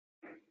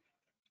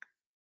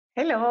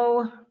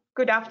Hello,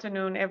 good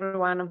afternoon,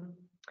 everyone.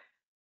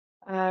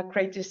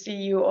 Great to see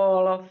you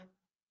all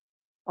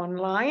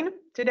online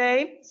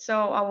today. So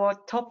our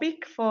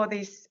topic for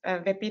this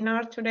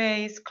webinar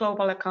today is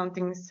Global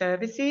Accounting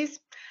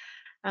Services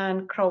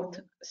and Growth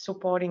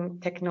Supporting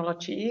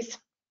Technologies.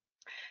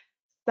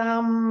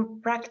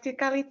 Some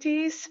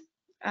practicalities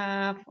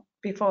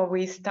before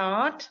we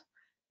start.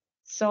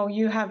 So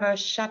you have a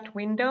chat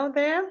window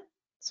there,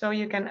 so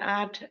you can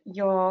add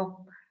your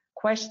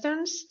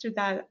questions to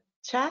that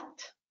chat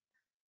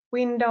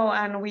window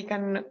and we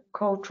can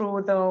go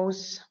through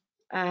those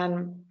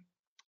and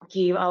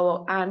give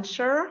our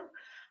answer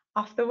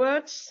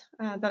afterwards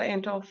at the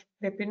end of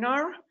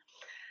webinar.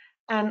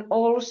 And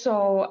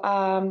also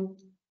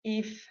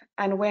if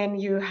and when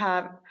you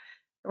have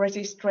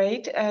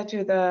registered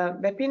to the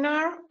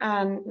webinar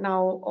and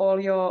now all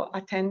your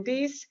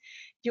attendees,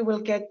 you will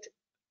get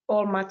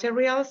all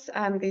materials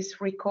and this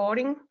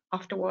recording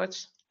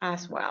afterwards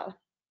as well.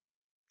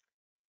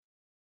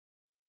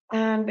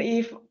 And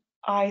if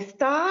I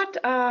start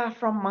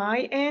from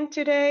my end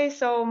today,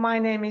 so my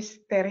name is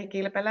Terhi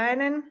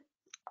Kilpeläinen.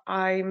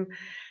 I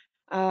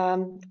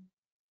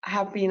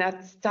have been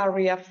at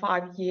Staria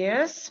 5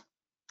 years.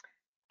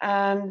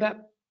 And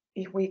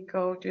if we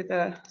go to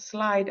the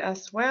slide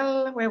as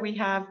well, where we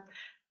have,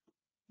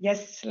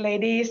 yes,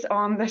 ladies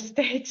on the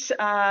stage.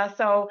 I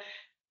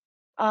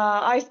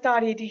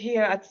started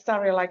here at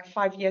Staria like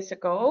 5 years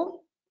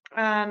ago,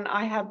 and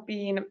I have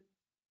been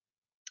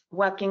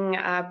working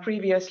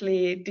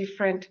previously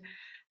different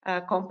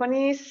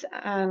companies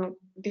and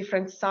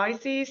different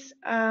sizes,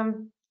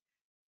 and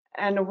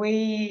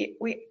we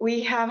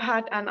have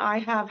had, and I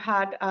have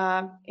had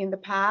in the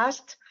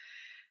past,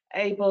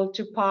 able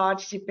to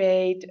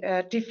participate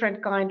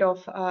different kind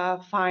of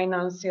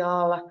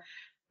financial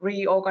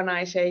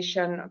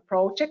reorganization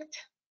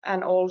project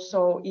and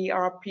also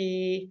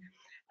ERP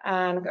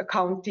and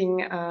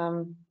accounting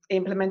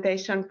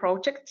implementation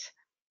projects.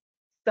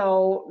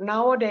 So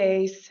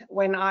nowadays,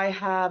 when I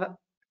have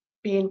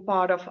been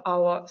part of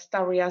our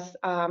Staria's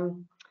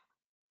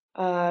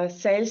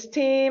sales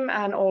team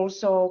and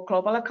also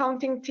global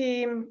accounting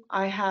team,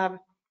 I have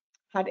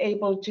had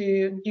able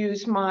to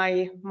use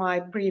my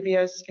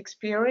previous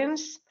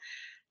experience.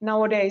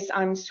 Nowadays,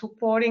 I'm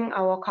supporting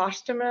our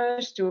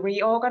customers to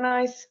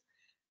reorganize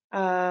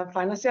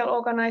financial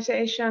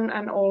organization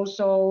and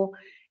also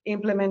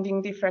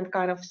implementing different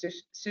kind of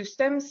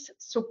systems,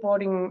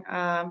 supporting,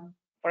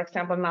 for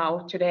example, now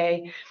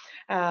today,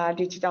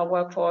 digital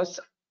workforce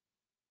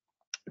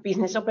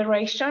business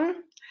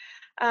operation.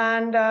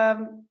 And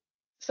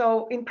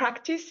so in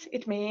practice,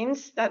 it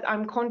means that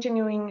I'm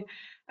continuing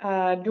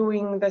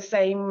doing the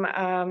same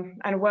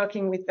and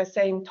working with the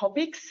same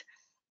topics,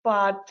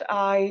 but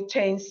I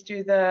changed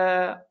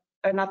to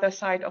another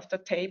side of the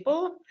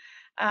table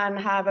and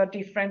have a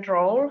different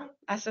role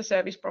as a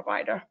service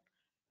provider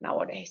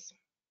nowadays.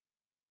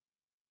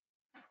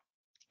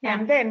 Yeah.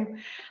 And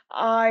then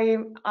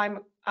I'm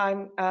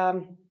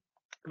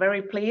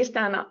very pleased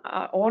and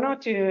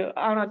honored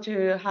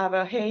to have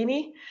a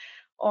Heini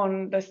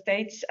on the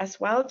stage as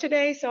well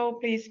today. So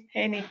please,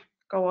 Heini,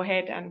 go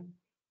ahead and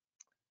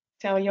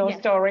tell your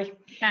story.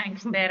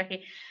 Thanks,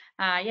 Terhi.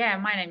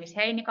 My name is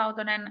Heini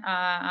Kautonen.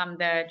 I'm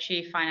the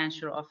Chief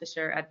Financial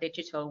Officer at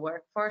Digital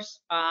Workforce.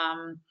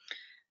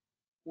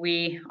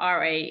 We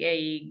are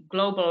a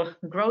global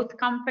growth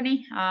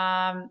company,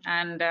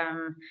 and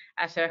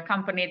as a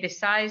company this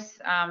size,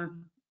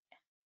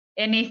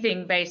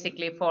 anything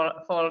basically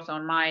falls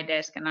on my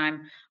desk, and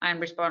I'm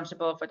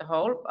responsible for the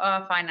whole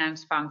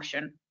finance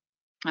function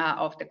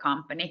of the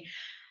company.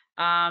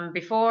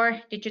 Before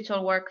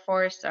Digital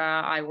Workforce,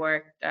 I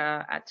worked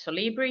at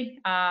Solibri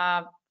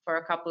for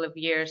a couple of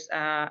years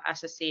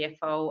as a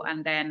CFO,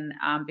 and then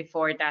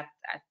before that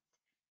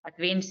at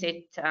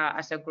Vincit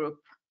as a group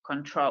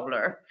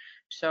controller.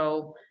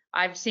 So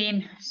I've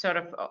seen sort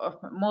of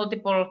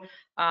multiple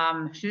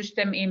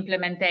system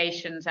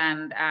implementations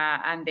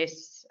and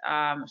this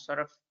sort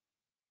of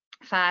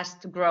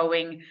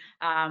fast-growing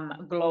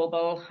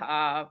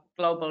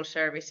global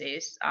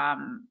services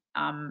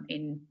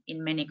in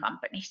many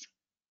companies.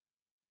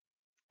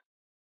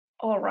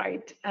 All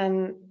right,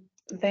 and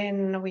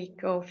then we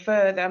go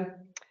further.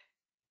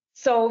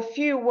 So a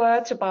few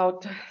words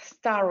about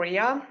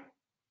Staria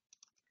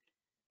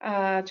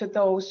to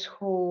those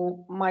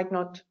who might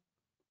not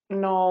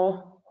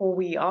know who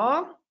we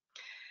are.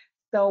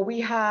 So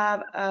we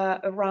have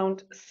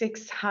around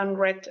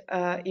 600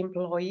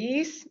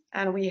 employees,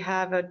 and we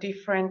have a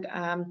different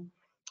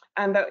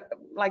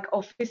like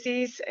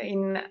offices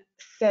in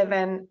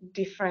 7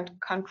 different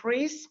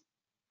countries,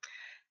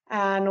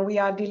 and we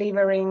are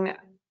delivering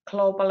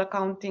global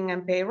accounting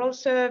and payroll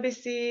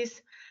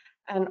services,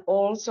 and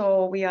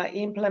also we are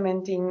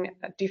implementing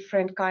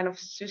different kind of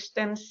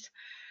systems.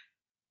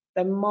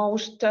 The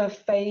most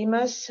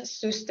famous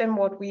system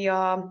what we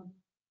are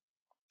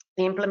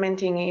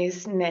implementing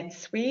is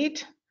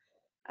NetSuite,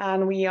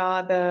 and we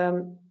are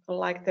the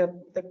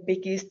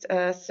biggest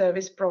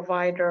service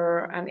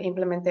provider and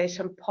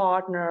implementation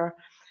partner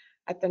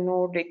at the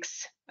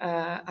Nordics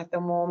at the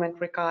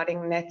moment regarding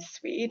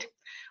NetSuite.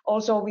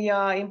 Also, we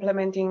are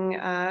implementing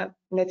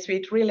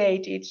NetSuite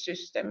related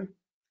system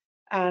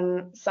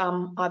and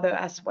some other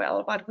as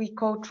well, but we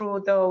go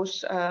through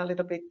those a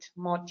little bit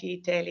more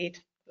detailed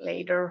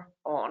later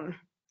on.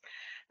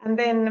 And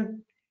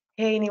then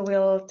Heini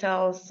will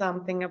tell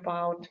something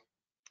about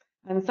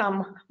and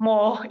some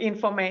more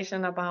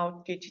information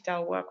about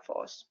digital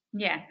workforce.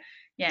 Yeah,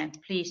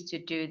 pleased to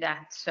do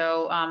that.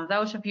 So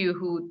those of you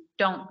who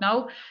don't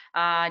know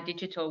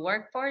digital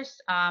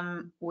workforce,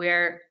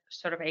 we're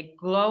sort of a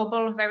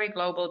global, very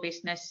global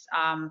business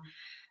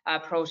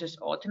process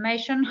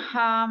automation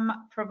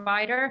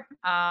provider,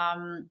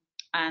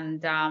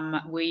 and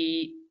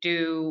we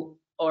do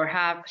or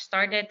have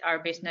started our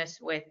business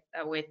with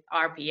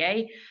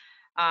RPA,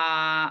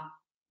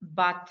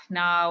 but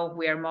now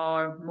we are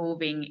more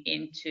moving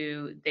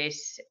into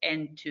this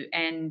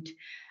end-to-end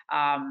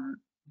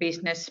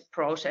business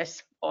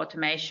process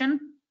automation.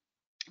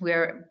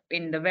 We're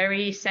in the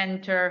very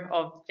center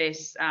of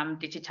this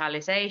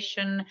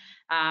digitalization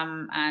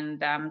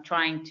and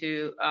trying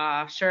to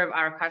serve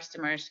our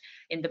customers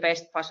in the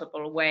best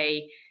possible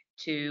way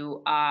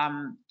to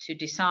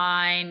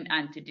design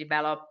and to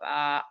develop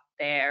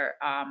their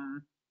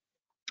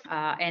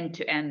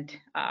end-to-end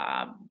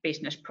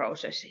business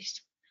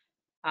processes.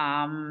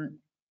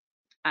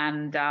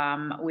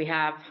 We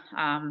have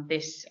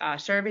this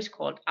service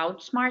called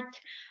OutSmart,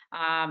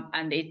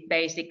 and it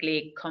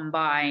basically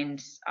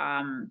combines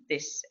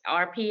this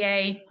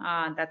RPA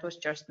that was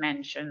just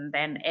mentioned,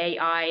 then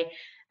AI,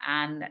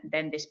 and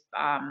then this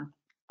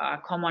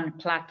common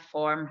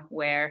platform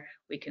where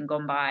we can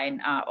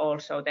combine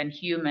also then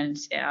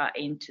humans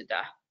into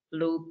the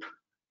loop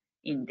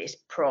in this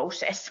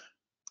process.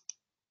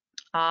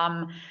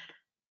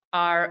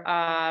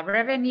 Our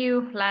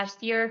revenue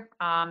last year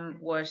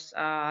was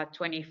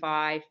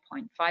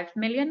 25.5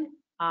 million.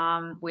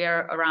 We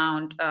are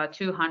around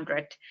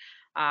 200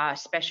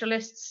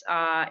 specialists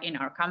in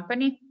our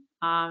company.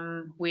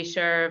 We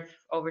serve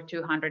over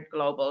 200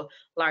 global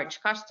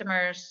large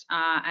customers,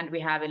 and we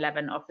have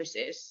 11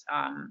 offices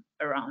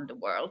around the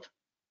world.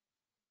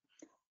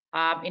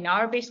 In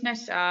our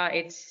business,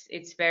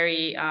 it's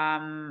very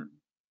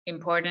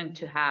important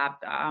to have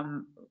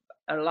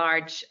a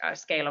large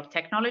scale of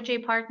technology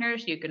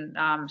partners. You can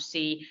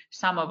see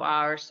some of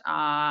ours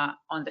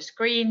on the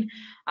screen.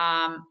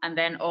 And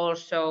then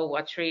also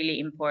what's really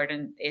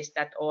important is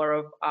that all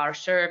of our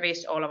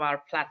service, all of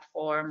our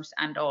platforms,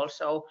 and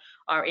also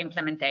our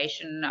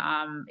implementation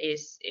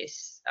is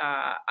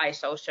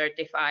ISO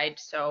certified.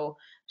 So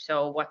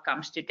what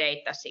comes to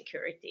data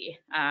security,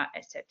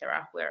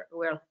 etc.,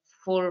 we're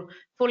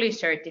fully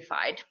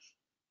certified.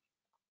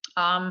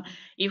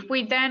 If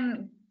we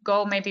then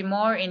go maybe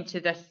more into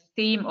the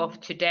theme of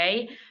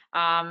today,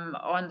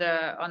 on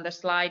the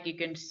slide you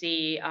can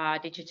see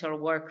digital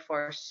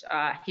workforce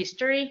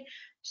history.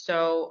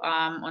 So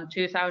on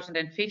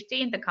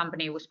 2015 the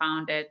company was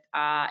founded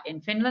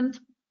in Finland,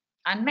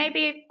 and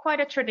maybe quite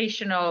a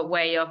traditional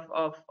way of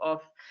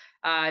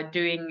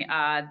doing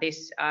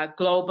this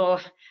global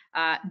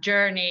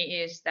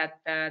journey is that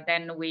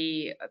then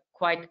we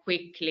quite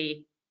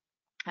quickly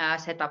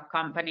set up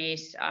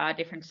companies,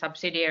 different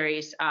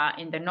subsidiaries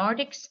in the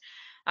Nordics.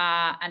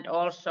 And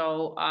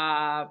also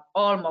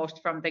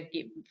almost from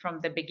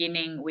the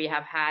beginning we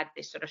have had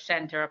this sort of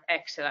center of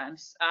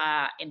excellence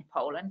in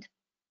Poland.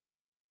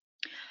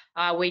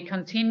 We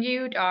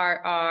continued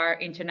our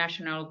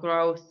international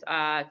growth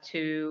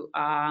to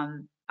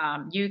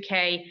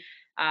UK,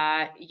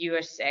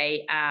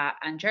 USA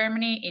and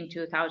Germany in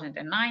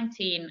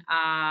 2019,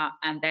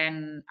 and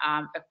then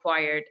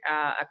acquired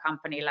a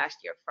company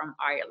last year from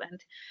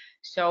Ireland.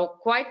 So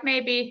quite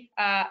maybe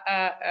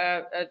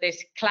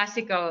this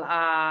classical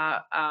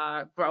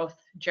growth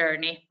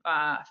journey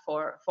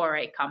for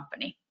a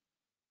company.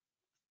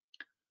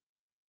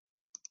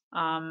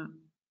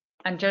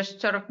 And just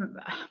sort of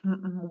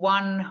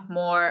one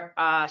more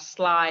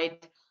slide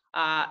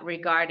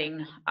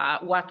regarding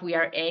what we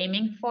are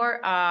aiming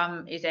for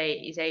is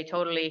a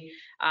totally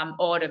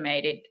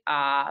automated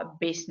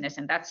business,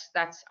 and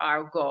that's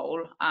our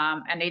goal.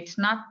 And it's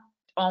not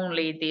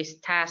only this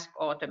task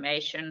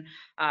automation,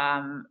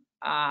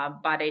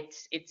 but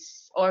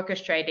it's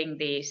orchestrating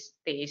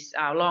these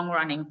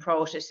long-running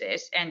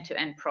processes,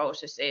 end-to-end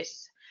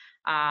processes,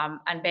 and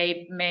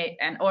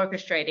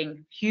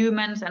orchestrating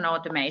humans and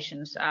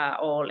automations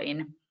all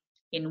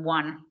in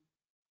one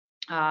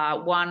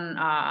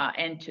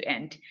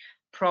end-to-end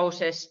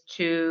process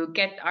to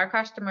get our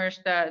customers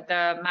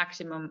the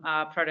maximum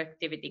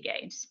productivity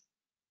gains.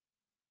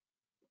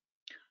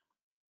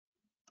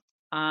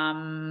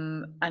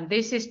 And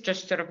this is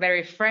just sort of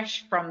very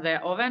fresh from the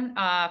oven.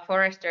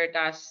 Forrester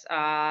does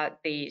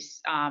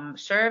these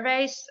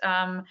surveys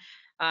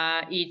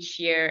each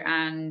year,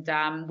 and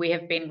we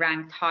have been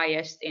ranked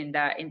highest in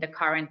the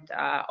current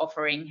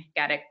offering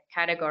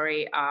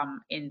category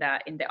in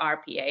the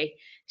RPA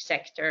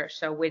sector.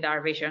 So with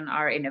our vision,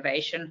 our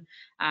innovation,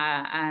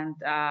 and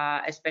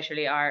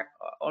especially our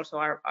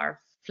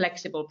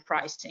flexible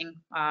pricing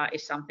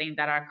is something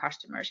that our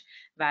customers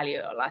value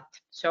a lot.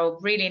 So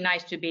really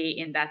nice to be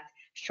in that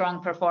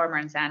strong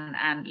performance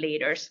and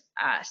leaders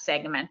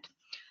segment.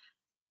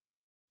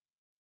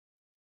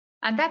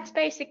 And that's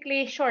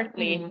basically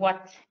shortly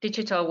what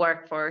digital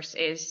workforce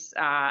is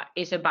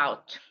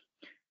about.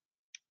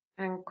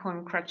 And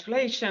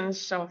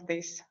congratulations of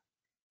this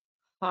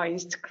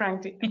highest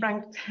ranked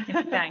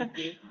Thank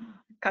you.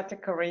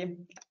 category.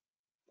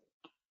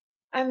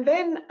 And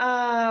then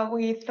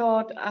we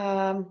thought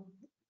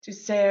to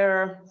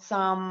share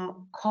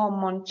some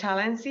common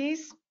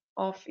challenges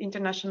of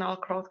international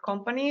growth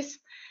companies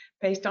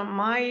based on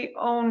my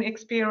own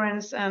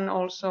experience and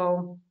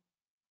also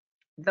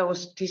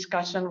those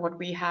discussions what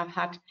we have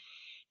had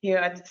here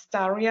at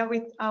Staria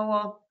with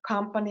our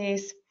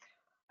companies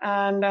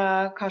and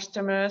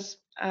customers.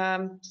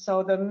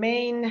 So the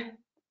main,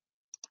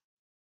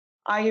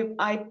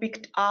 I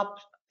picked up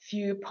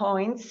few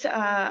points,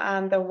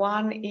 and the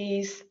one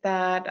is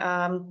that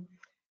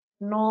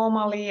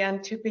normally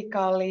and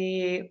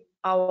typically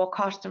our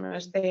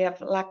customers, they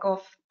have lack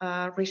of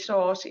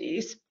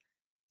resources.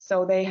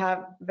 So they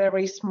have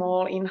very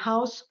small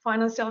in-house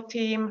financial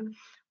team,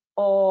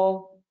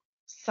 or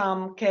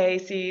some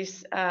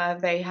cases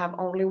they have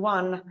only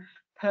one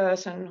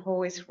person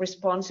who is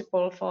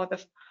responsible for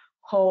the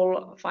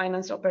whole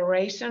finance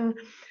operation,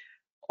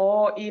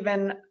 or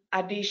even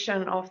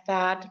addition of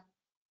that,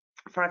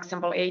 for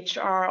example,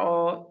 HR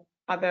or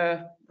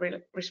other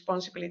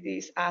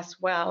responsibilities as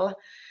well.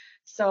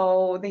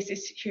 So this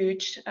is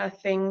huge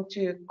thing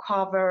to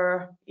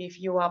cover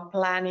if you are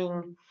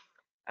planning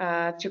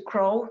to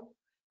grow,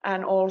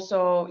 and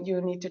also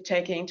you need to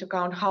take into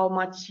account how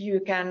much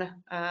you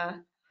can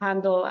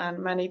handle and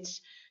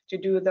manage to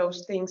do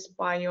those things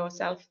by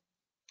yourself.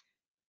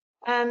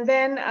 And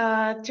then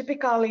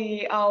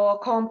typically our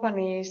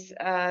companies,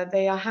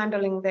 they are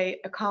handling the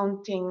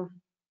accounting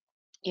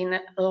in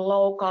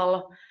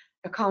local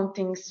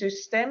accounting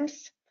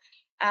systems,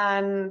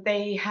 and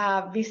they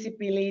have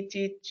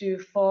visibility to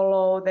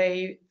follow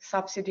the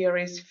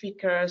subsidiaries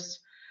figures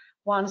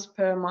once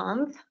per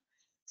month.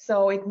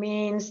 So it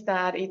means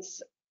that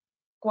it's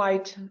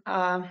quite,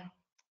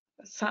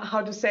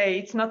 how to say,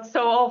 it's not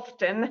so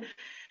often.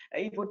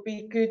 It would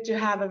be good to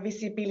have a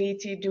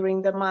visibility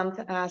during the month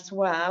as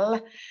well.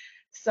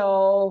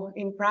 So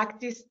in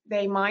practice,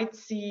 they might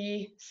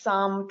see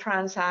some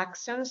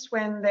transactions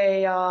when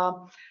they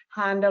are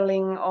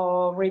handling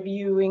or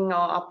reviewing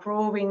or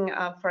approving,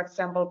 for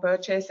example,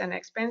 purchase and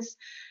expense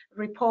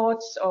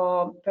reports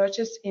or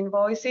purchase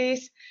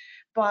invoices,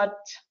 but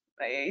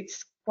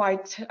it's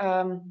quite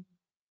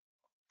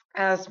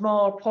a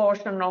small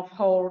portion of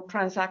whole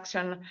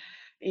transaction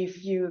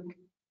if you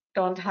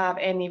don't have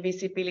any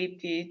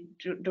visibility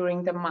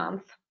during the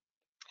month.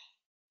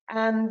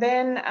 And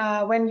then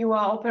when you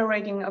are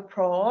operating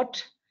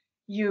abroad,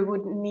 you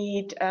would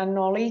need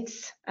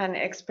knowledge and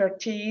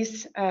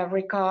expertise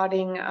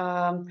regarding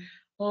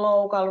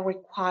local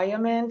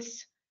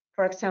requirements,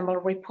 for example,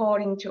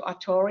 reporting to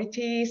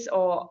authorities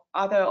or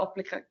other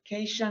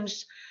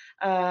obligations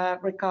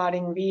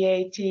regarding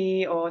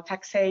VAT or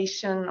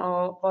taxation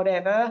or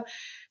whatever.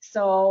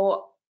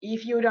 So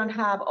if you don't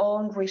have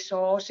own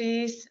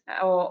resources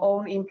or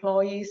own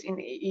employees in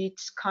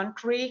each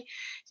country,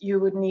 you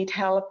would need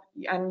help,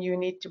 and you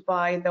need to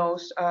buy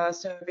those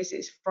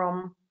services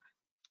from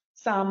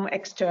some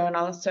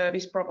external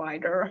service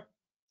provider.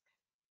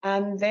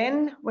 And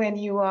then when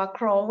you are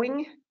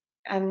growing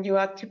and you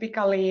are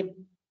typically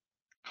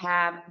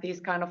have this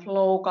kind of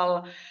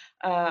local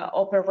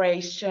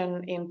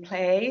operation in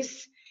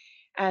place,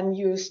 and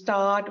you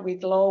start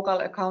with local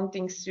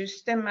accounting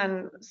system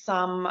and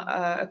some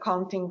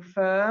accounting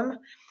firm.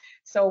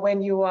 So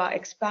when you are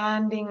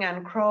expanding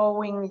and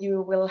growing,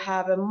 you will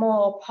have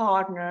more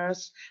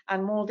partners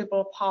and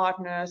multiple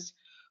partners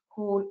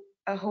who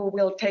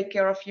will take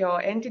care of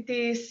your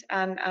entities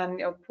and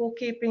your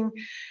bookkeeping.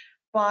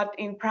 But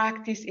in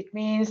practice, it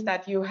means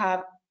that you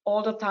have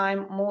all the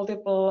time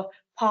multiple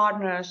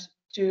partners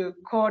to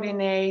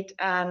coordinate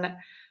and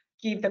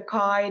give the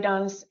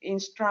guidance,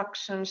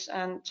 instructions,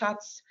 and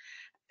chats.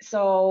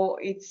 So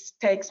it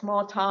takes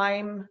more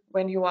time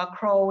when you are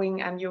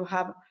growing and you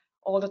have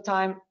all the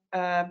time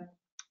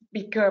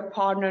bigger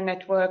partner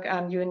network,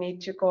 and you need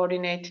to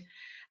coordinate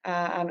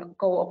and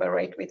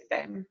cooperate with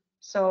them.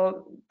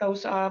 So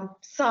those are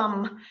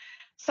some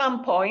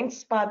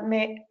points, but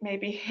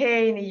maybe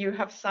Heini, you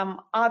have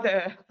some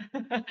other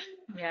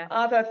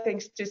other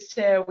things to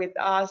share with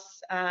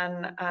us,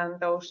 and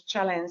those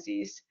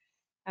challenges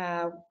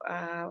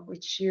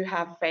which you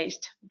have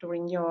faced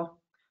during your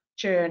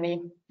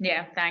journey.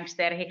 Yeah, thanks,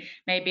 Terhi.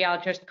 Maybe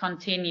I'll just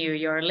continue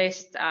your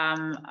list.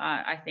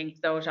 I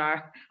think those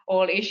are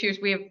all issues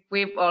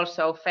we've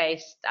also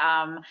faced.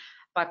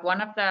 But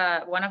one of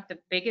the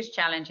biggest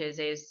challenges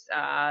is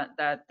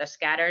the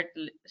scattered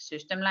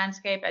system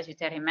landscape, as you,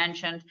 Terhi,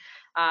 mentioned.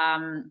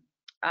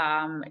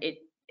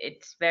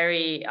 It's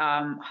very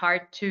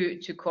hard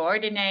to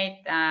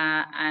coordinate,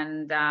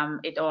 and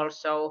it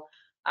also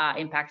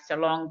impacts the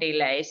long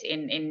delays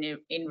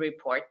in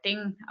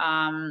reporting.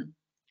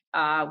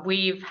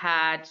 we've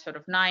had sort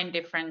of 9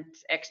 different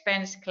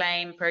expense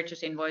claim,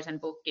 purchase invoice, and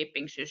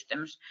bookkeeping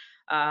systems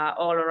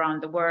all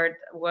around the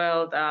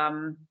world,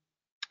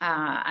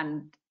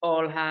 and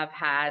all have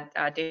had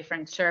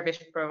different service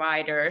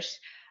providers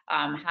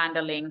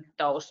handling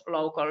those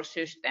local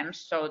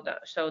systems. So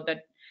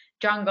the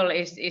jungle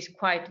is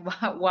quite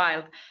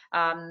wild.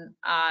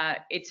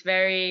 It's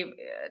very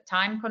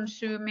time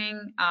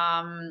consuming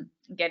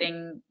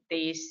getting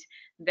these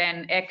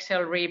then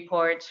Excel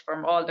reports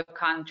from all the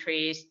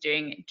countries,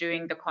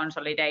 doing the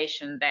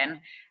consolidation then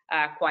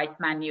quite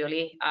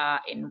manually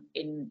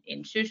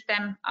in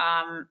system.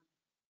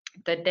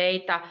 The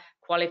data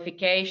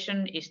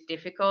qualification is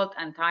difficult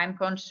and time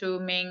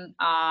consuming,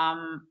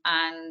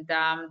 and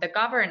the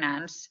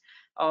governance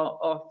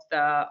of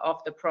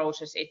the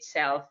process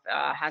itself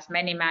has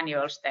many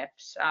manual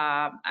steps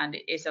and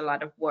is a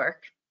lot of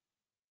work.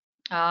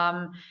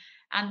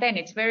 And then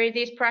it's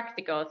these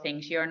practical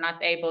things. You're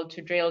not able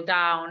to drill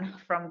down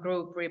from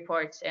group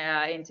reports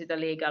into the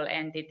legal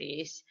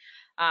entities,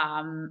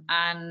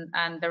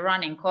 and the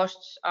running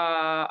costs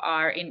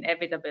are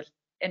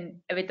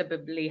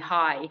inevitably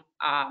high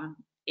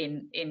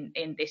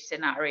in this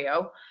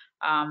scenario,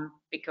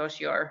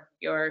 because you're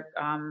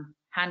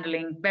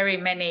handling very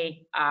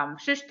many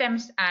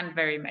systems and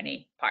very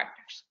many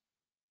partners.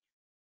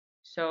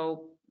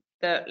 So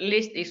the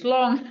list is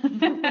long,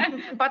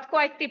 but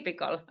quite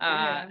typical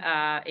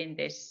in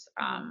this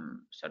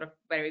sort of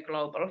very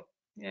global.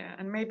 Yeah,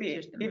 and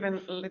maybe system.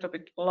 Even a little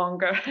bit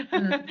longer.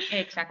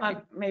 Exactly.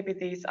 But maybe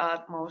these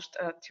are most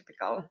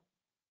typical.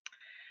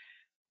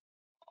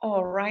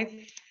 All right,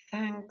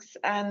 thanks.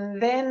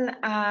 And then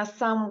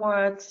some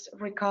words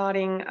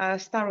regarding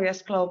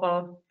Staria's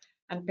global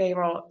and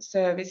payroll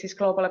services,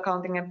 global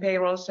accounting and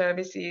payroll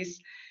services.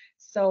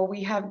 So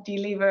we have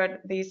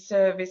delivered these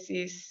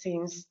services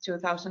since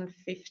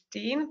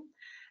 2015,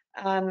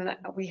 and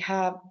we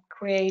have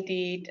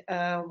created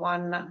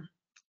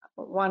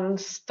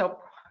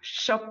one-stop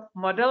shop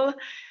model,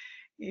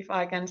 if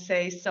I can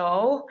say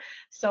so.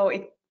 So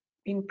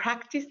in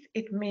practice,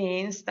 it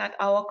means that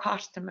our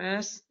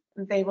customers,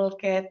 they will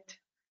get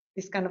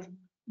this kind of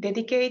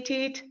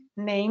dedicated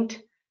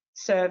named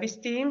service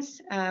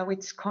teams,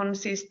 which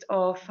consist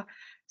of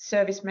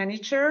service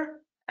manager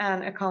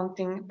and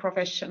accounting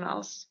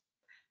professionals.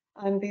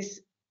 And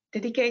this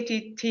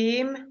dedicated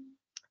team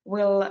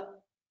will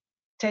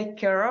take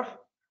care of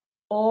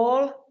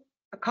all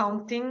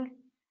accounting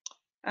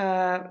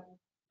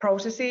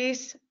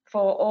processes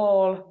for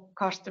all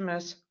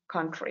customers'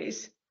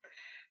 countries.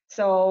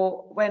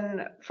 So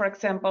when, for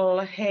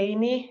example,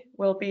 Heini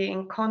will be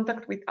in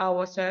contact with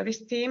our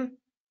service team,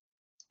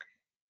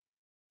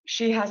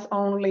 she has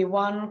only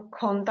one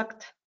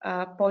contact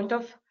point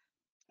of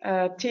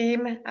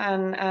team,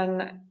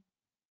 and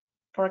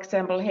for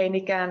example,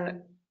 Heini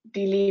can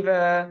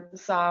deliver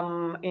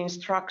some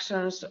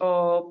instructions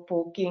or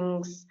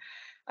bookings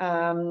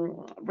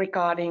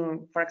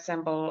regarding, for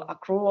example,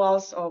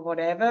 accruals or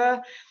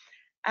whatever.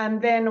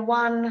 And then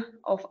one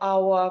of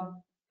our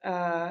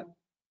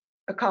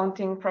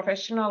accounting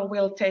professional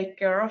will take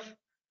care of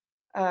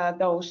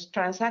those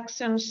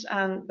transactions,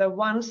 and the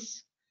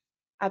ones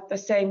at the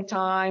same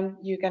time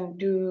you can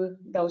do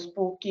those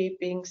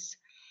bookkeepings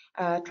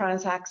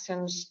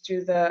transactions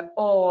to the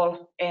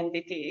all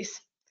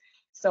entities.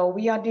 So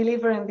we are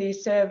delivering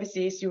these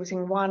services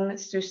using one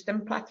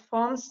system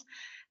platforms.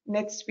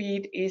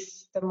 NetSuite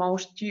is the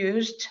most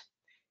used,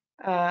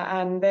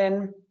 and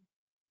then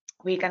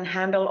we can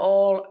handle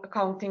all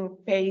accounting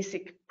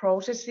basic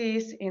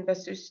processes in the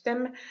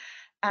system,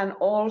 and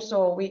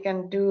also we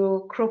can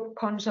do group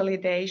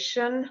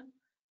consolidation,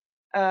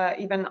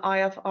 even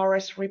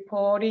IFRS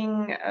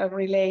reporting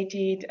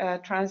related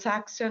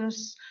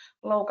transactions,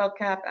 local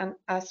cap, and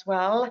as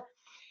well.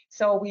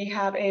 So we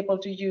have able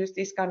to use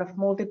this kind of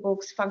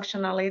multi-books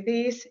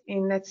functionalities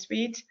in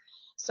NetSuite.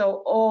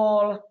 So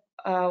all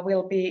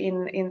will be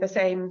in the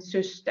same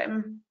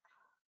system.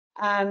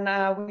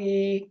 And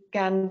we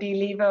can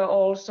deliver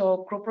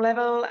also group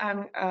level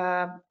and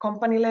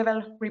company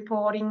level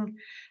reporting,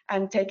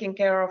 and taking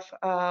care of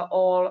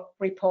all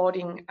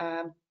reporting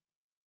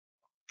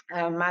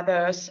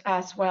matters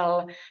as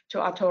well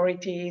to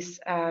authorities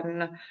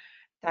and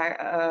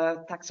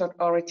tax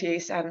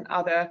authorities and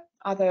other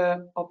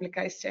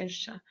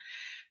obligations.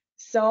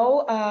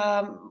 So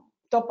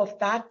top of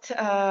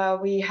that,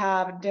 we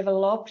have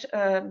developed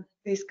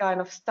this kind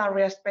of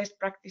Staria's best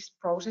practice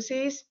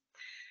processes.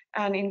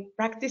 And in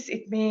practice,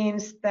 it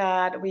means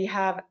that we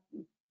have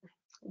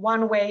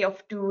one way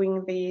of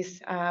doing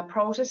these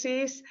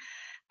processes,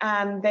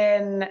 and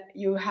then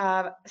you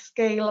have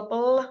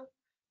scalable,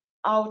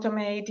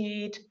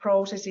 automated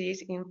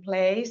processes in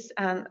place,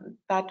 and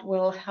that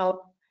will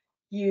help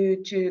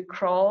you to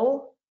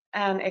grow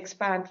and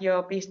expand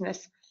your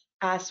business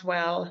as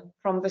well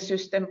from the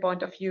system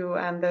point of view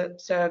and the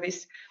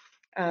service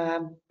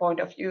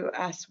point of view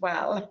as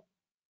well.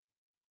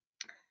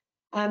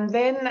 And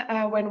then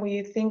when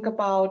we think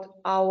about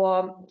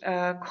our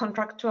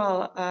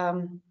contractual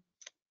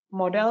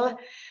model,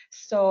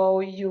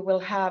 so you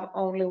will have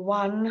only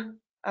one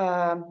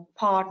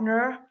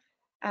partner,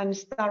 and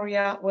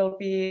Staria will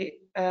be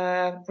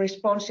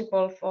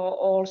responsible for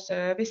all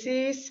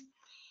services.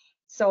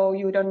 So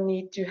you don't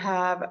need to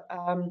have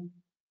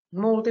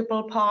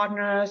multiple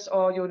partners,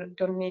 or you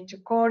don't need to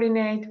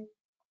coordinate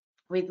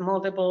with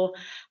multiple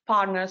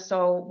partners.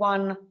 So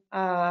one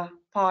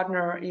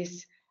partner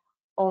is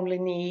only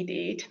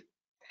needed.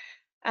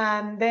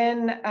 And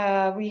then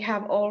we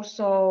have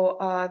also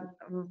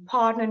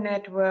partner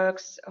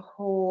networks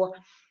who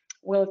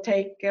will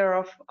take care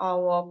of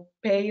our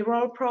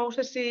payroll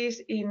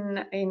processes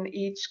in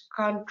each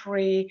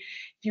country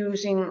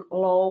using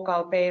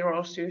local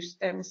payroll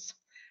systems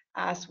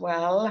as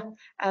well.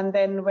 And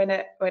then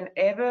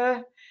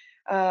whenever,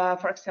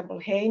 for example,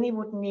 Heini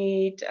would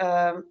need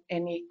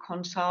any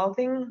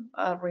consulting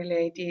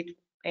related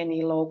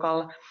any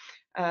local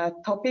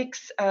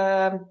topics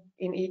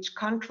in each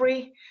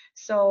country,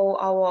 so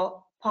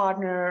our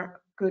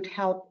partner could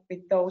help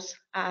with those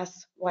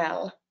as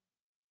well.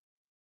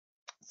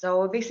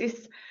 So this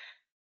is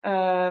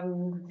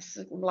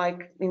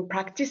like in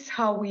practice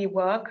how we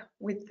work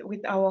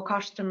with our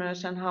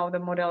customers and how the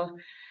model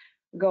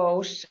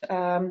goes.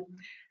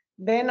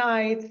 Then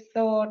I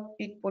thought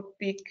it would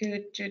be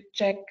good to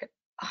check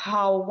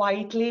how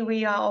widely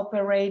we are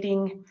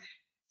operating.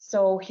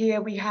 So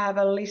here we have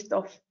a list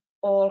of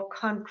all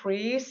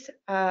countries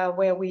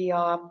where we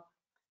are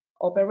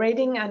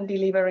operating and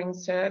delivering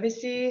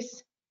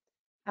services.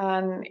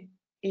 And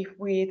if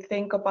we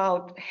think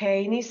about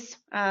Heini's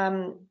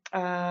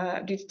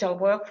digital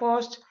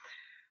workforce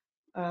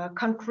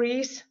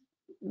countries,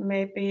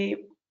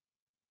 maybe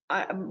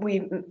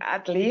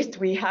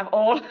we have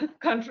all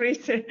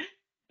countries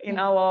in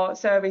our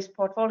service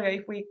portfolio.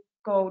 If we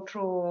go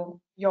through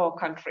your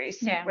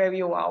countries where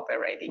you are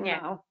operating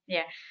now.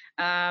 Yeah,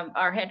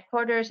 our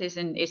headquarters is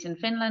in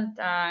Finland,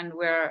 and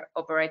we're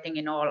operating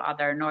in all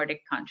other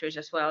Nordic countries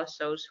as well.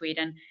 So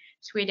Sweden,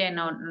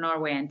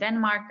 Norway, and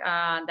Denmark.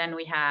 Then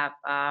we have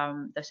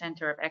the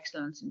Center of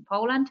Excellence in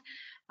Poland.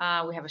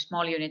 We have a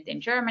small unit in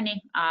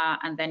Germany,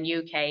 and then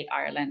UK,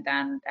 Ireland,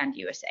 and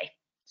USA.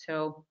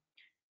 So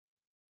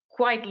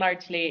quite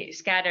largely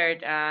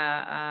scattered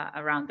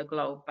around the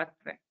globe,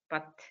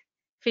 but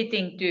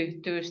fitting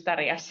to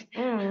Staria's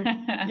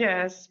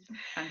yes.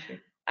 country.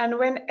 And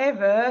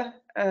whenever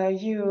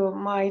you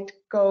might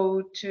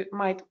go to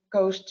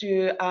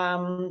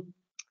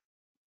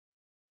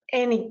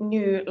any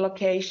new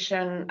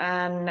location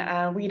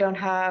and we don't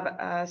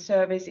have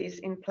services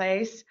in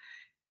place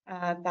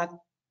that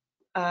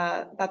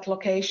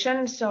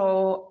location,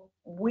 so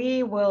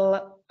we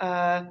will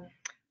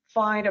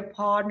find a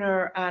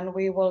partner and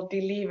we will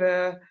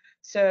deliver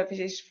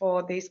services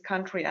for this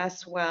country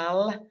as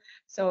well.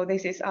 So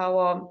this is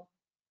our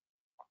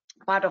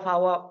part of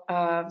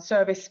our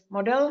service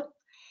model.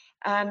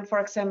 And for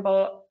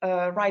example,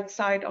 right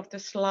side of the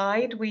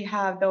slide, we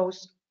have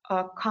those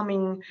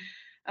coming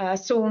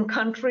soon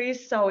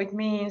countries. So it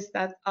means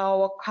that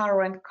our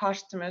current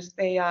customers,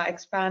 they are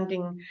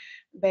expanding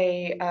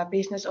their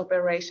business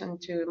operation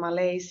to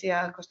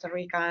Malaysia, Costa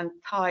Rica, and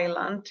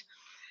Thailand.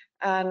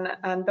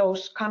 And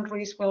those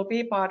countries will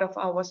be part of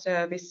our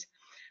service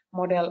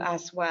model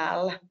as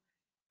well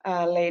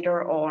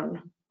later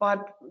on.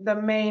 But the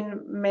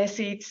main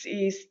message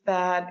is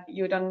that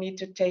you don't need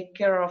to take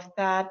care of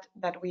that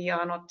we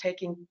are not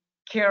taking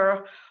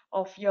care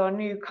of your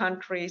new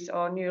countries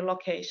or new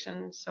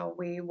locations. So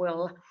we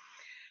will,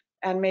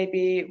 and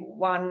maybe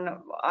one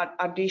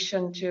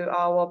addition to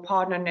our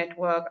partner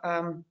network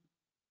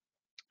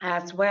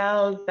as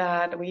well,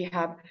 that we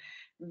have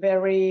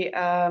very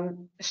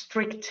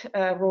strict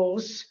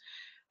rules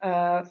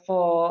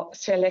for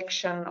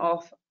selection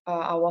of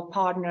our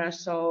partners.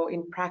 So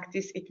in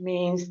practice, it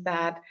means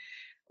that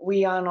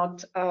we are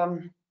not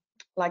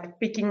like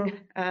picking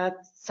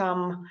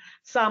some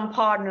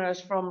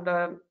partners from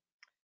the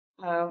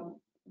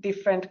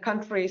different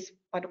countries,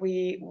 but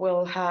we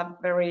will have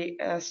very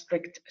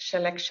strict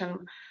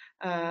selection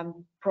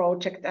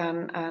project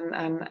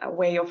and a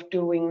way of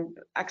doing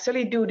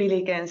actually due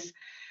diligence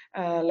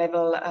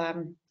level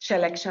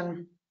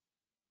selection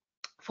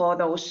for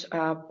those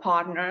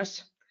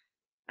partners.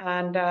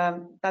 And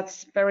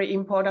that's very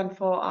important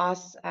for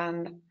us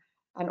and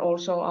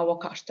also our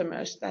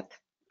customers, that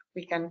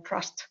we can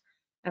trust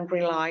and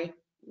rely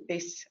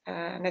this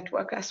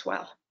network as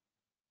well.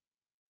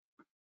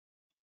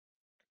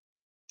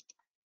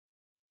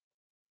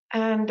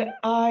 And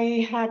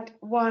I had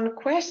one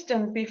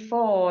question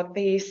before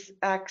this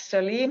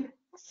actually.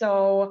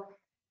 So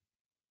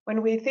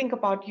when we think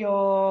about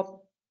your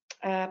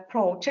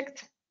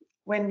project,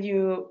 when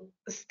you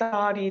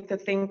started to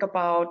think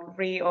about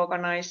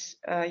reorganize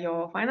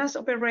your finance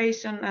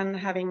operation and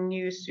having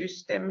new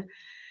system,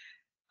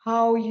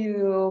 how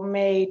you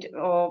made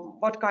or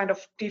what kind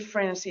of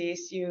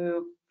differences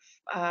you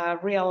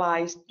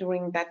realized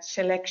during that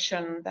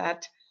selection,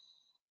 that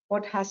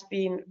what has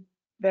been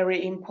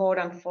very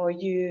important for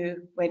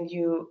you when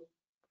you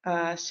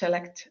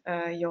select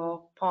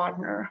your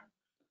partner?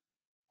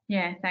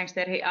 Yeah, thanks,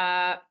 Terhi.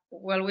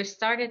 Well, we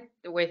started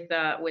with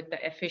the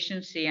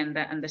efficiency and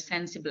the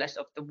sensibleness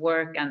of the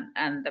work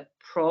and the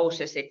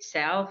process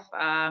itself.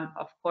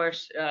 Of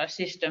course,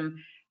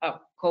 system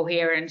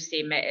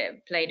coherency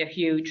played a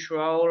huge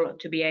role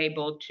to be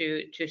able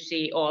to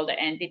see all the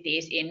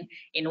entities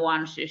in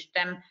one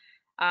system.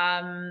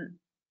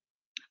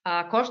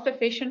 Cost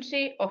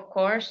efficiency, of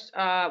course,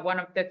 one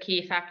of the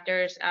key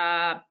factors,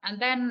 and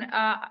then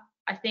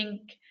I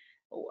think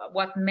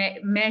what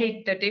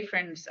made the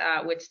difference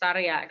with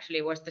Staria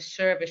actually was the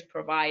service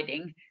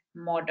providing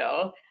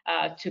model,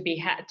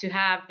 to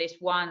have this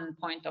one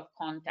point of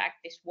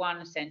contact, this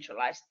one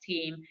centralized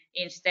team,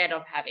 instead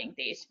of having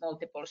these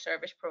multiple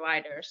service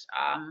providers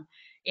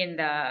in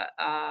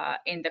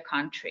the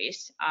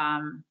countries.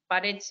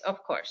 But it's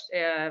of course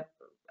a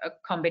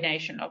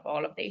combination of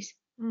all of these.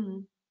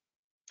 Mm.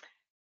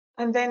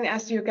 And then,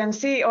 as you can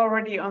see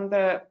already on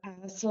the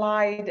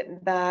slide,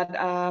 that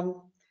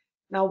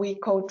now we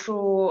go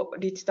through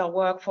digital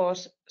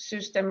workforce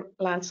system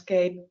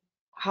landscape,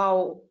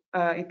 how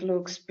it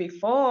looks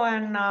before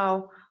and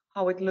now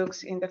how it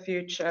looks in the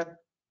future.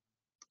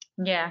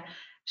 Yeah.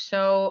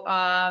 So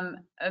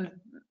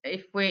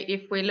if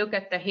we look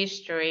at the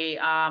history,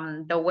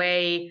 the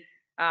way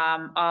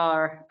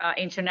our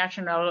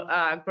international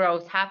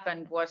growth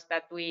happened was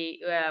that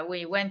we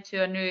went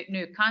to a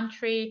new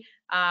country.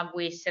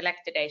 We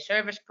selected a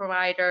service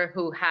provider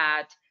who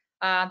had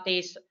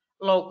these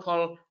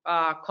local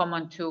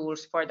common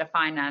tools for the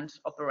finance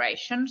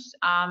operations.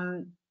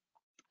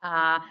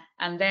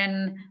 And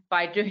then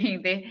by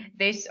doing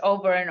this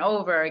over and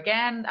over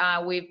again,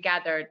 we've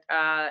gathered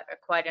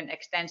quite an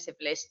extensive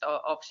list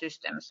of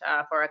systems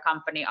for a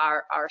company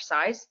our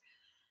size.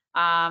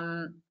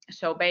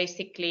 So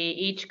basically,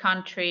 each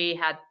country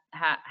had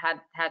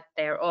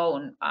their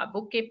own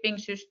bookkeeping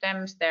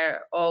systems,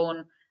 their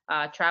own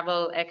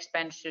travel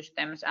expense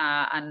systems,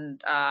 and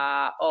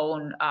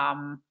own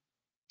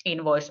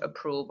invoice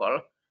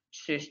approval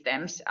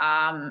systems,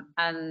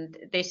 and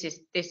this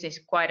is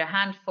quite a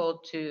handful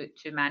to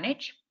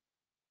manage.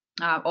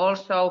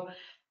 Also,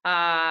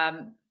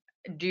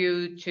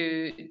 due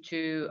to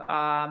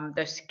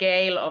the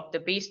scale of the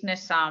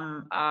business,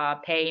 some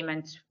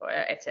payments,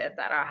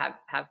 etc.,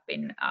 have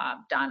been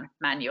done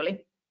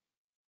manually.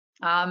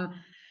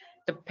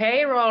 The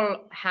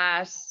payroll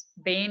has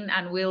been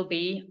and will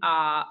be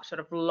sort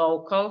of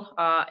local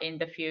in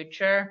the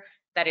future.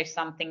 That is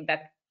something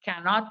that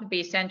cannot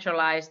be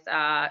centralized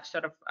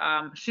sort of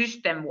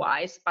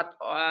system-wise, but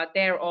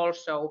there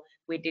also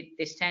we did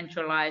this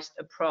centralized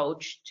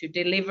approach to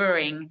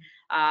delivering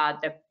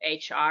the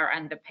HR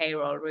and the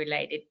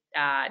payroll-related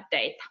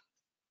data.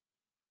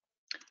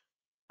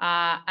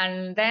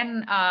 And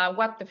then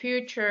what the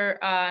future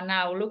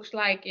now looks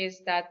like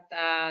is that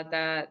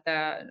the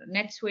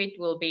NetSuite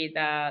will be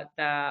the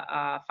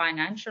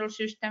financial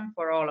system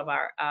for all of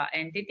our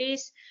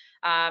entities.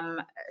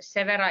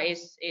 Severa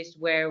is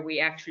where we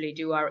actually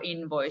do our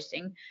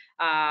invoicing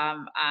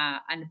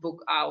and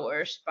book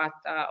hours, but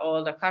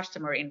all the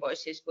customer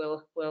invoices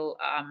will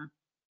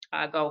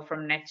go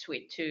from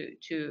NetSuite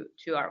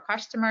to our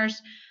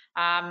customers.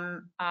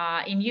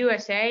 In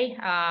USA,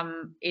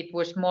 it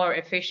was more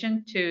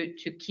efficient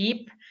to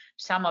keep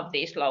some of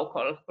these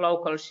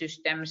local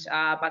systems,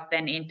 but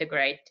then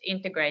integrate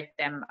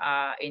them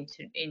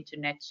into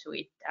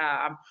NetSuite.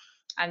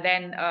 And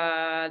then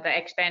the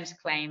expense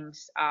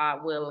claims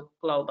will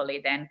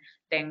globally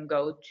then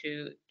go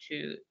to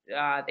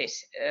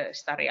this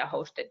Staria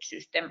hosted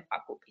system,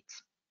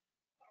 Akupits.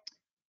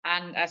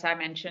 And as I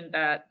mentioned,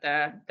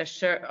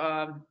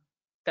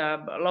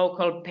 the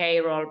local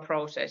payroll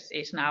process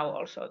is now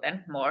also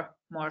then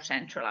more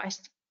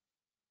centralized.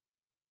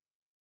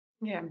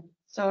 Yeah,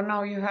 so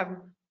now you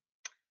have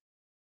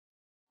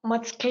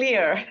much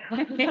clearer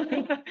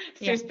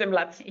system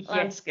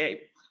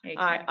landscape,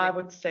 exactly. I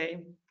would say.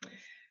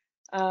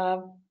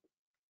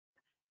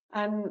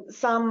 And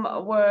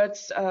some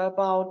words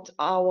about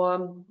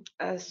our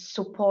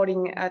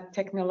supporting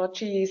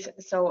technologies.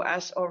 So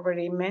as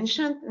already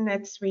mentioned,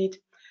 NetSuite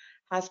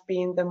has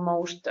been the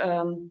most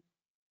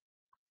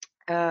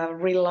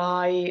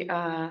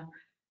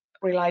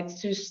relied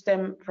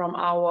system from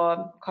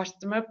our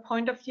customer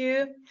point of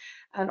view,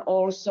 and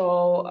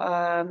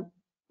also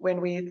when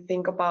we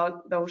think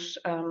about those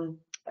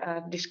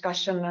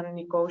discussion and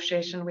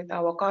negotiation with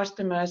our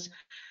customers,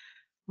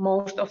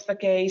 most of the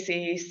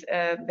cases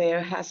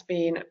there has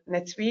been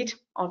NetSuite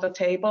on the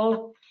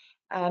table,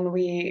 and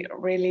we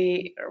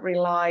really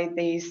rely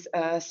this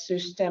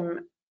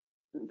system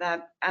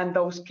that and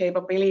those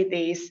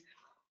capabilities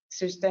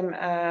system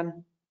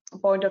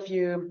point of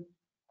view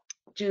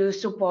to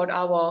support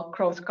our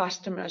growth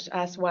customers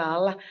as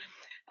well.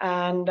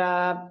 And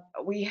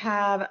we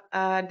have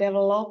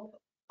developed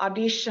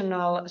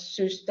additional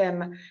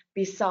system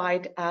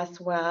beside as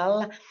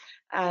well,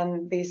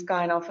 and these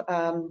kind of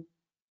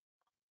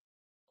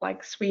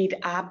like suite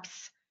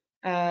apps,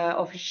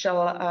 official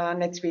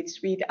NetSuite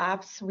suite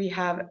apps. We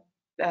have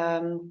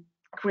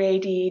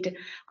created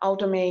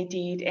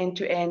automated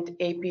end-to-end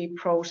AP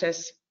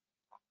process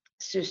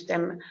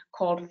system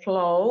called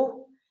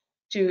Flow.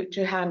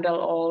 to handle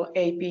all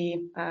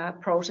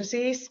AP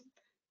processes,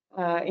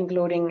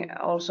 including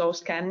also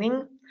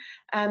scanning.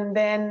 And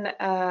then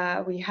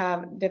we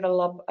have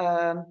developed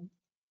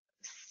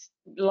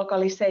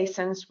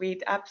localization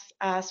suite apps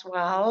as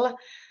well.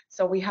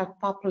 So we have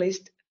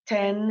published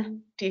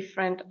 10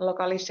 different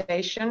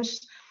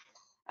localizations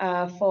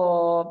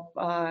for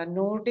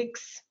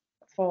Nordics,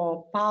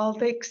 for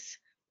Baltics,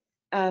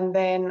 and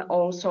then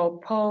also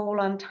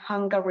Poland,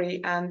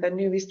 Hungary, and the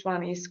newest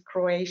one is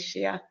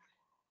Croatia.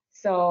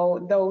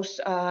 So those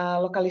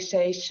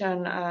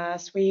localization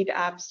suite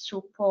apps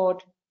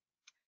support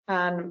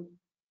and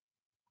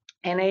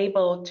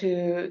enable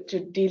to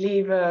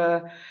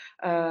deliver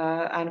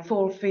and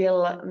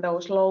fulfill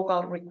those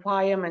local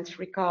requirements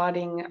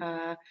regarding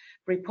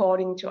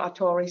reporting to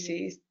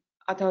authorities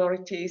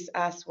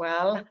as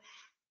well.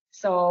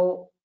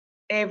 So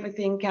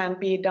everything can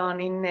be done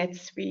in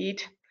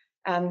NetSuite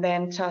and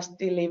then just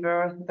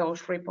deliver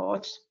those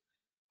reports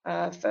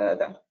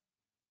further.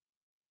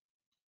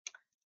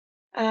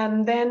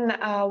 And then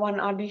one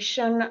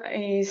addition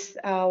is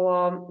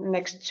our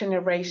next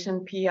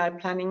generation PI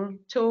planning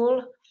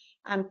tool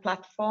and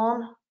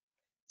platform.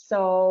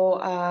 So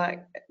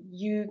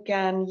you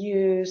can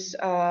use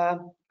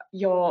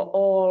your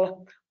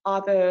all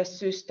other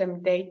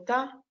system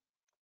data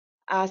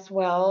as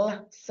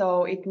well.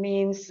 So it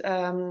means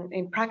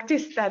in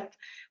practice that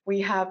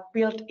we have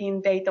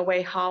built-in data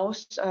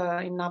warehouse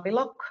in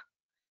Naviloc.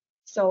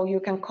 So you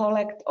can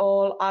collect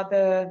all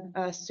other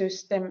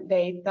system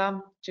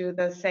data to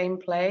the same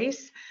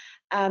place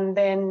and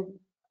then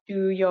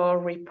do your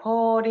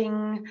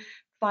reporting,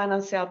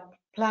 financial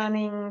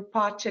planning,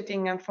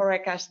 budgeting and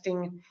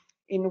forecasting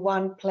in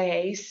one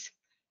place.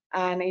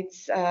 And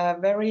it's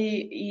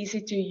very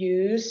easy to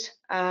use,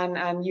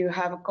 and you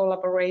have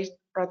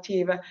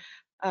collaborative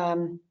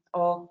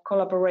or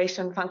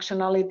collaboration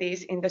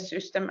functionalities in the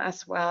system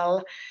as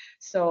well.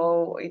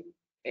 So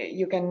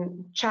you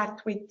can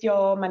chat with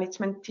your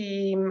management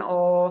team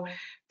or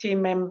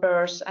team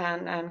members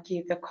and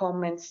give the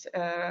comments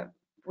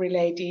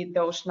related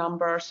those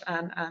numbers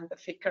and the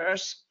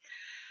figures.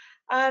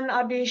 In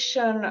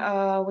addition,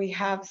 we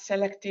have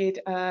selected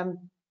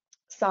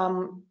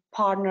some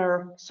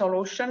partner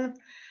solution.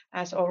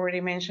 As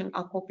already mentioned,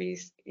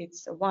 Akubis,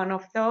 it's one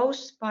of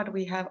those, but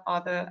we have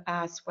other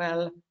as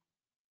well,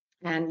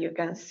 and you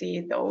can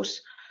see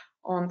those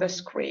on the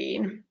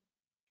screen.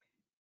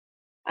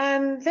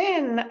 And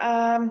then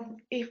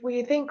if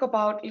we think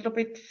about a little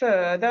bit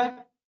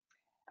further,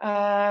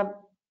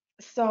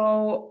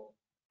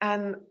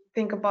 and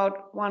think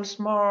about once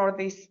more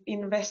this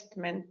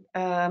investment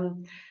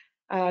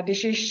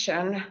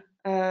decision,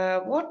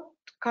 what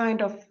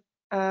kind of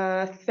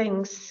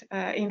things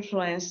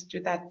influence to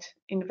that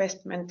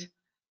investment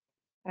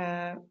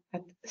at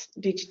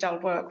digital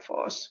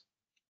workforce?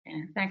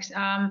 Yeah, thanks.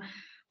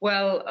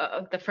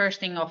 Well, the first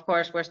thing, of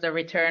course, was the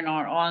return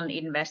on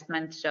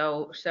investment.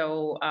 So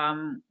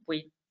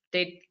we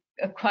did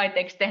quite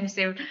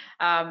extensive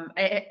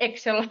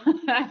Excel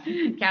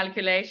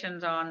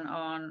calculations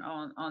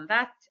on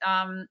that.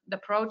 The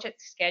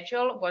project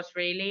schedule was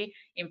really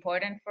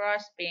important for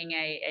us, being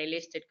a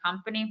listed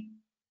company.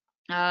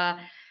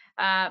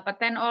 But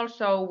then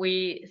also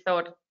we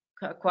thought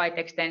quite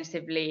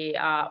extensively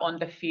on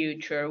the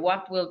future.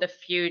 What will the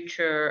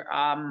future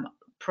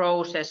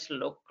process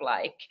look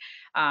like?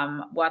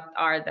 What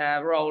are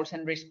the roles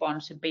and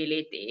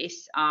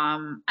responsibilities?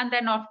 And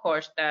then of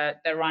course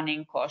the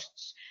running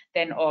costs,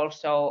 then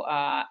also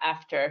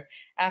after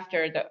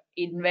the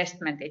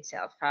investment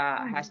itself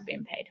has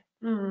been paid.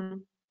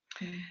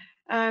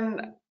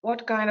 And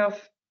what kind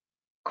of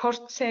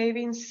cost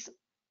savings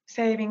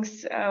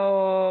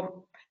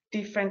or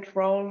different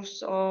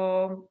roles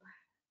or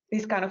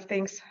these kind of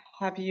things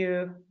have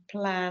you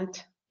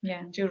planned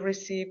to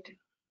receive?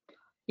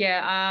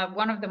 Yeah,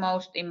 one of the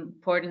most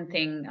important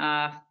thing,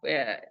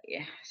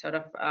 sort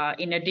of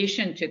in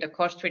addition to the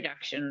cost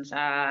reductions,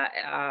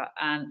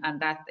 and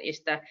that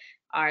is the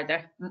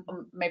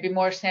maybe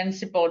more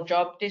sensible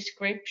job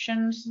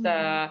descriptions,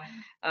 the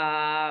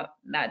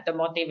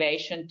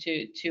motivation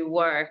to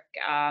work,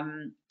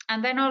 and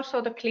then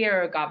also the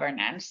clearer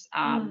governance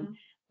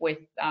with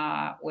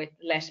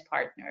less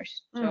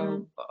partners.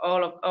 So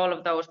all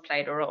of those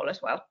played a role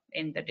as well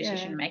in the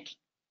decision making.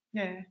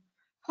 Yeah.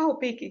 How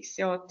big is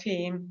your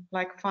team,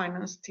 like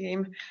finance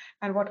team,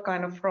 and what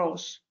kind of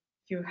roles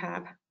you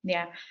have?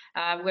 Yeah,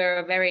 we're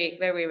a very,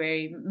 very,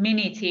 very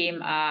mini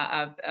team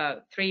of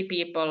 3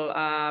 people.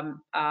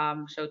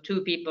 So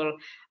 2 people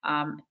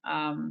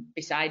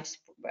besides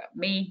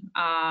me.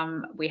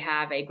 We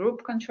have a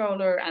group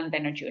controller and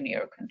then a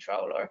junior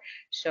controller.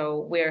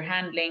 So we're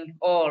handling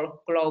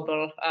all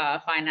global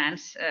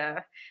finance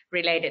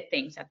related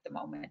things at the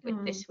moment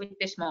with this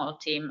small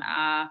team.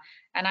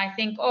 And I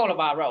think all of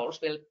our roles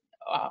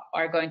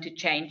are going to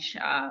change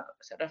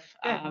sort of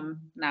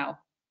now.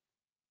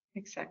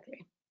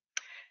 Exactly.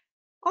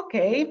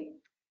 Okay,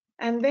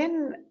 and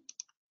then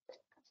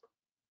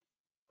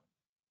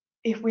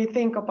if we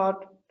think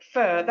about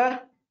further,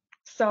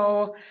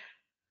 so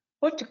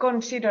What to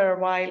consider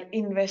while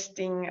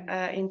investing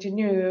into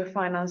new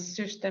finance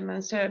system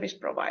and service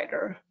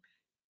provider?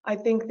 I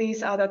think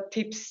these are the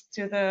tips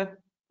to the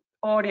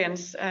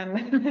audience.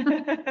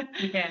 And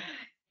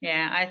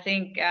yeah, I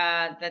think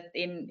that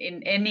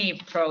in any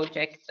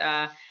project,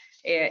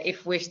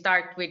 if we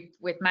start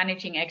with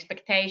managing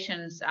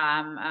expectations,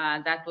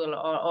 that will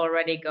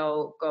already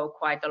go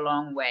quite a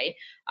long way.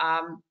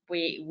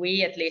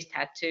 We at least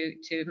had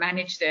to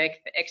manage the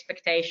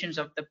expectations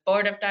of the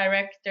board of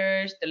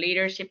directors, the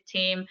leadership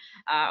team,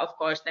 of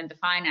course, then the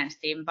finance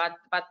team,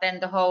 but then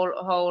the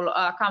whole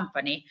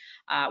company.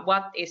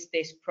 What is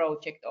this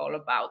project all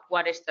about?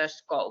 What is the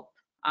scope?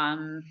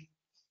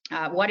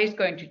 What is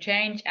going to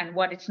change and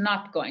what is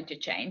not going to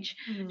change.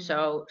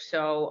 So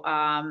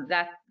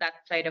that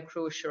played a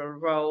crucial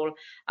role.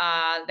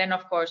 Then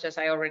of course, as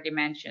I already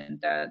mentioned,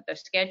 the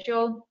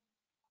schedule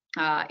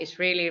is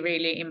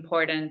really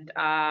important,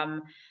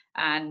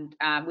 and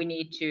we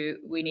need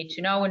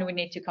to know and we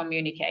need to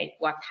communicate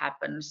what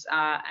happens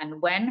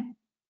and when.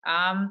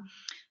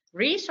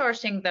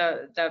 Resourcing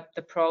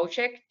the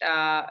project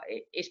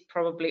is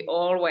probably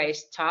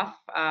always tough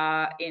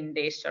in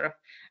these sort of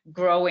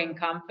growing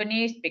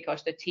companies,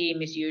 because the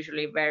team is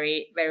usually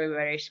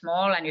very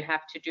small, and you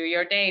have to do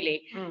your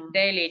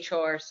daily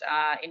chores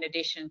in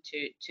addition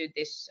to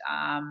this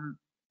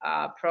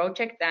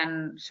project.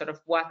 And sort of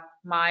what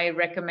my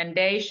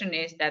recommendation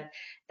is that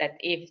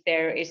if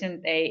there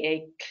isn't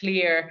a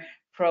clear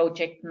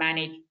project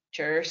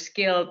manager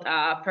skilled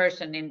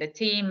person in the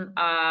team,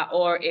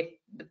 or if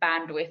the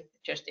bandwidth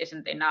just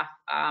isn't enough,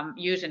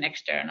 use an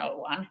external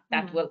one.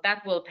 That will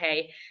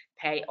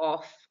pay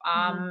off.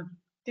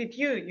 Did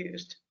you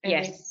use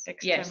any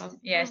external?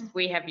 Yes,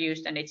 we have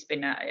used, and it's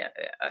been a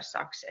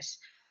success.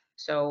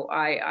 So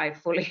I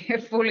fully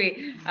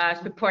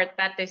support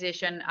that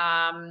decision.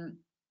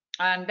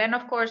 And then,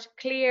 of course,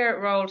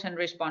 clear roles and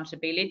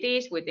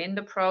responsibilities within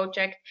the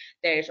project.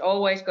 There's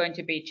always going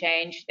to be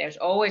change. There's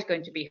always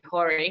going to be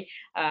hurry,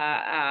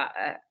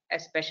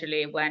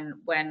 especially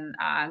when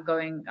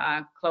going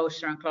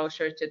closer and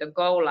closer to the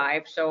go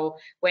live. So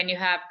when you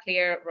have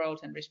clear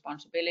roles and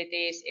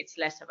responsibilities, it's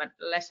less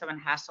of an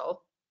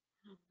hassle.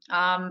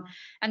 And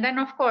then,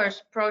 of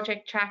course,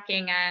 project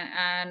tracking,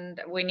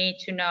 and we need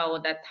to know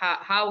that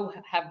how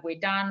have we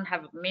done,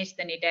 have missed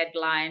any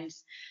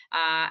deadlines,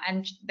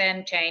 and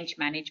then change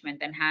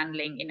management and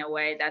handling in a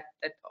way that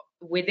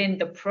within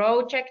the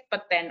project,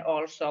 but then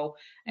also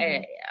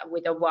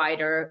with a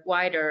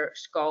wider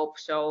scope.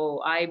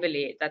 So I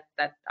believe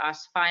that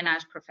us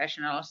finance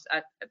professionals,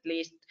 at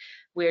least,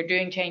 we're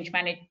doing change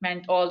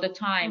management all the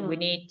time. We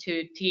need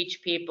to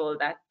teach people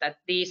that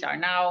these are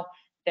now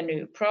the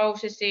new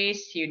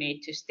processes. You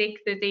need to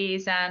stick to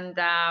these, and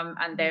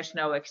there's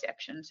no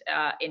exceptions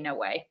in a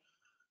way.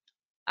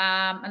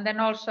 And then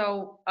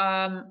also,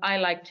 I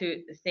like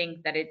to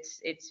think that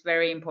it's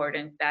very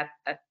important that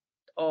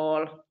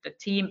all the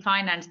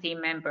finance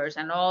team members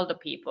and all the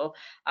people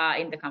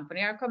in the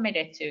company are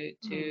committed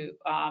to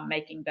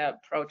making the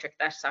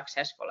project as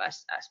successful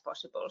as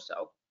possible.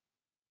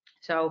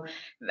 So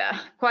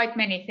quite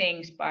many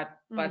things, but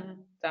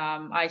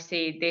I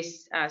see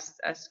this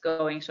as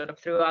going sort of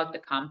throughout the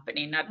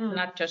company,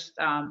 not just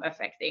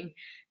affecting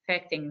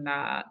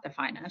the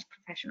finance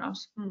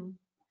professionals.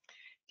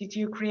 Did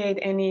you create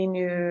any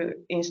new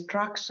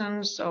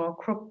instructions or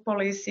group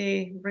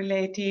policy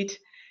related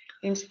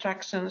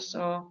instructions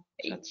or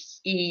such?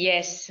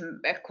 Yes,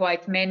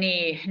 quite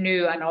many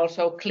new, and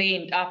also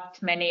cleaned up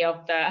many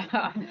of the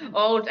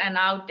old and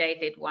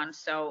outdated ones.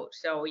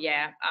 So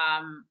yeah.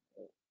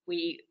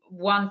 We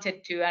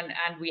wanted to, and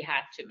we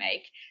had to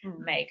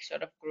make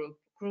sort of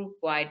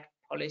group-wide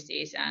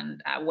policies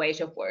and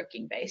ways of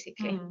working,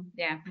 basically.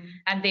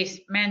 And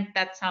this meant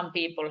that some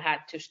people had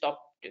to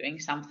stop doing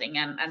something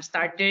and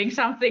start doing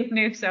something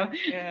new. So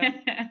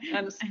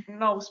and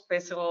no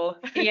special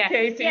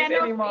cases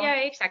anymore. Yeah,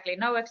 exactly,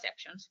 no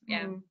exceptions.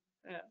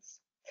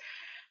 Yes.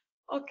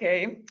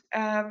 Okay,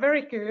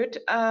 very good.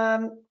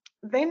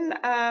 Then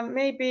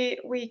maybe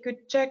we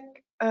could check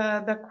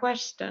the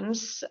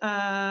questions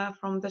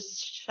from the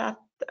chat.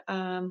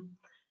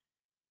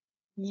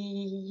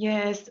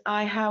 Yes,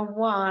 I have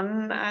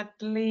one at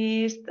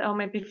least, or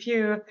maybe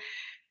few.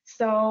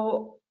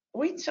 So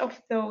which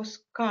of those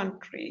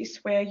countries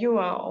where you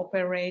are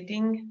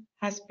operating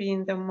has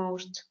been the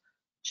most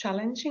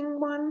challenging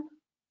one?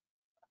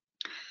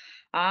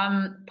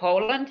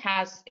 Poland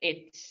has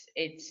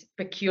its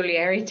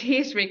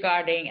peculiarities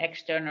regarding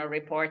external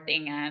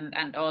reporting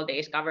and all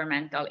these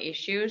governmental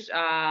issues,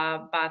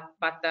 but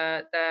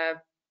the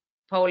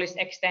Polish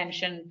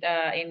extension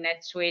in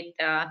NetSuite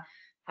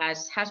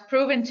has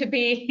proven to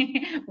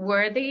be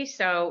worthy.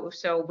 So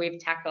we've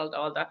tackled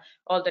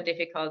all the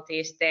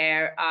difficulties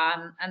there.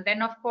 And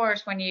then, of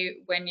course, when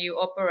you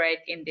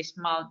operate in this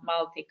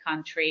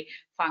multi-country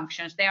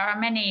functions, there are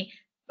many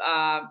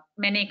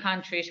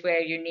countries where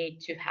you need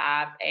to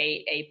have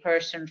a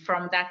person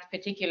from that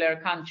particular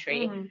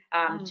country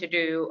to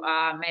do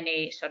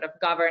many sort of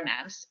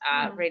governance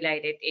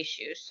related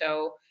issues.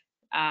 So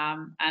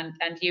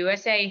And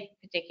USA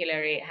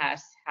particularly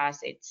has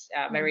its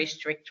very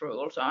strict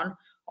rules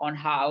on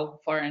how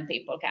foreign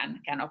people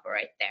can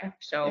operate there.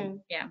 So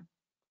yeah.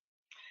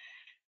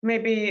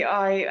 Maybe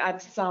I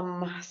add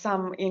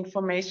some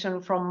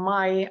information from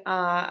my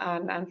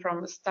and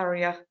from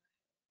Staria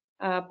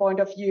point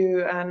of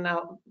view, and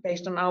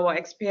based on our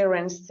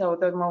experience. So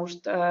the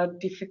most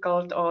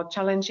difficult or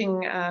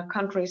challenging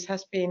countries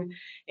has been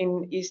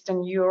in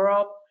Eastern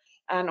Europe,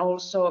 and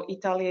also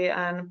Italy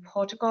and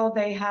Portugal.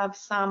 They have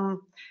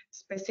some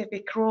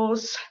specific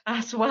rules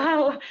as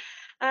well,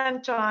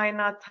 and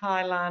China,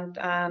 Thailand,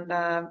 and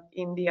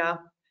India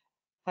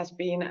has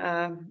been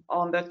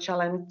on the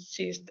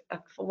challenges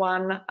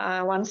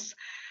ones.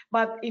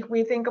 But if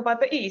we think about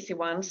the easy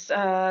ones,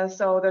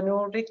 so the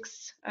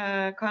Nordics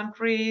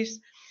countries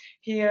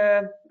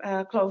here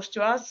close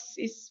to us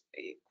is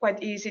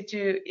quite easy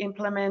to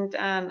implement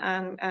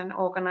and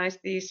organize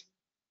these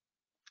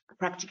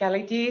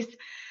practicalities.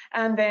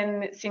 And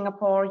then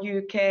Singapore,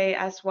 UK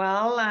as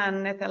well,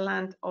 and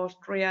Netherlands,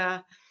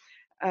 Austria,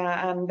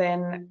 and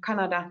then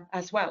Canada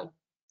as well.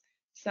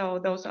 So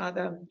those are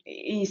the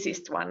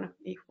easiest one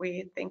if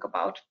we think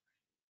about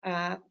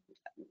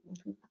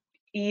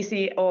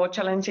easy or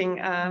challenging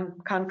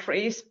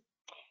countries.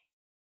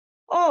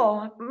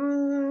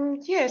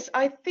 Yes,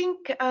 I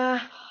think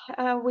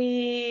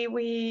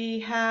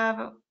we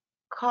have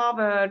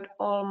covered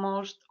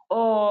almost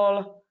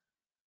all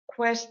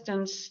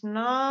questions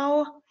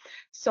now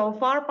so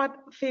far, but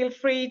feel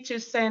free to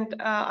send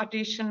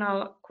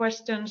additional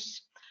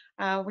questions.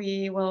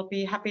 We will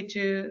be happy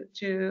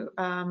to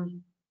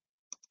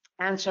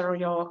answer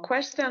your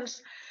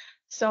questions.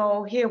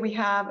 So here we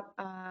have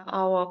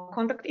our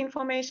contact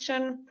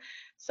information.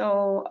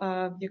 So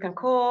you can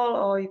call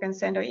or you can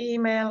send an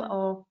email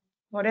or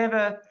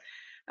whatever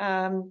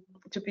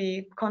to be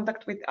in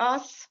contact with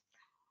us.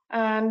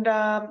 And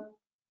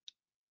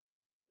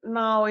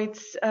now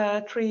it's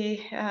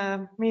 3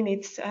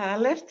 minutes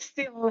left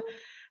still,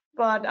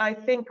 but I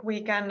think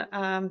we can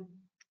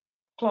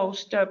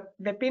close the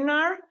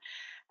webinar.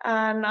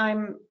 And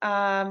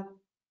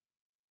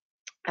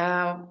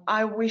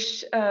I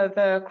wish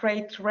the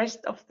great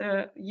rest of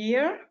the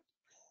year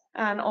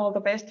and all the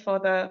best for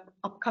the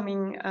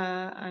upcoming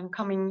and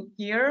coming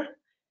year,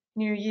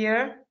 new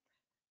year.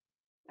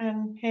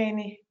 And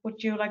Heini,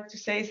 would you like to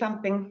say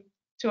something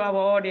to our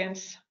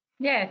audience?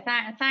 Yeah,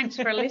 thanks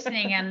for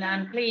listening,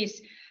 and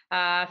please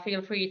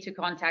feel free to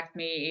contact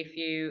me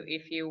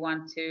if you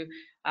want to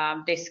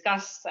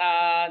discuss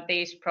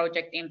these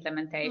project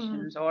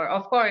implementations, or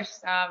of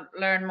course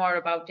learn more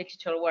about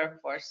digital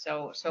workforce.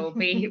 So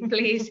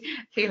please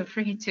feel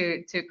free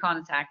to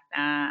contact,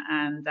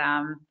 and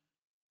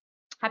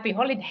happy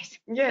holidays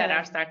that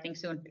are starting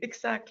soon.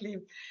 Exactly.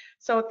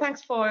 So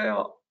thanks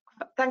for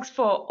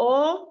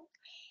all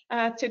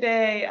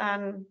today,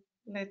 and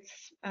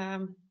let's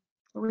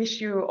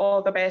wish you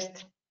all the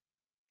best.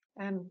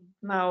 And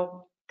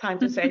now time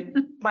to say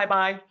bye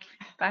bye.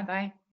 Bye bye.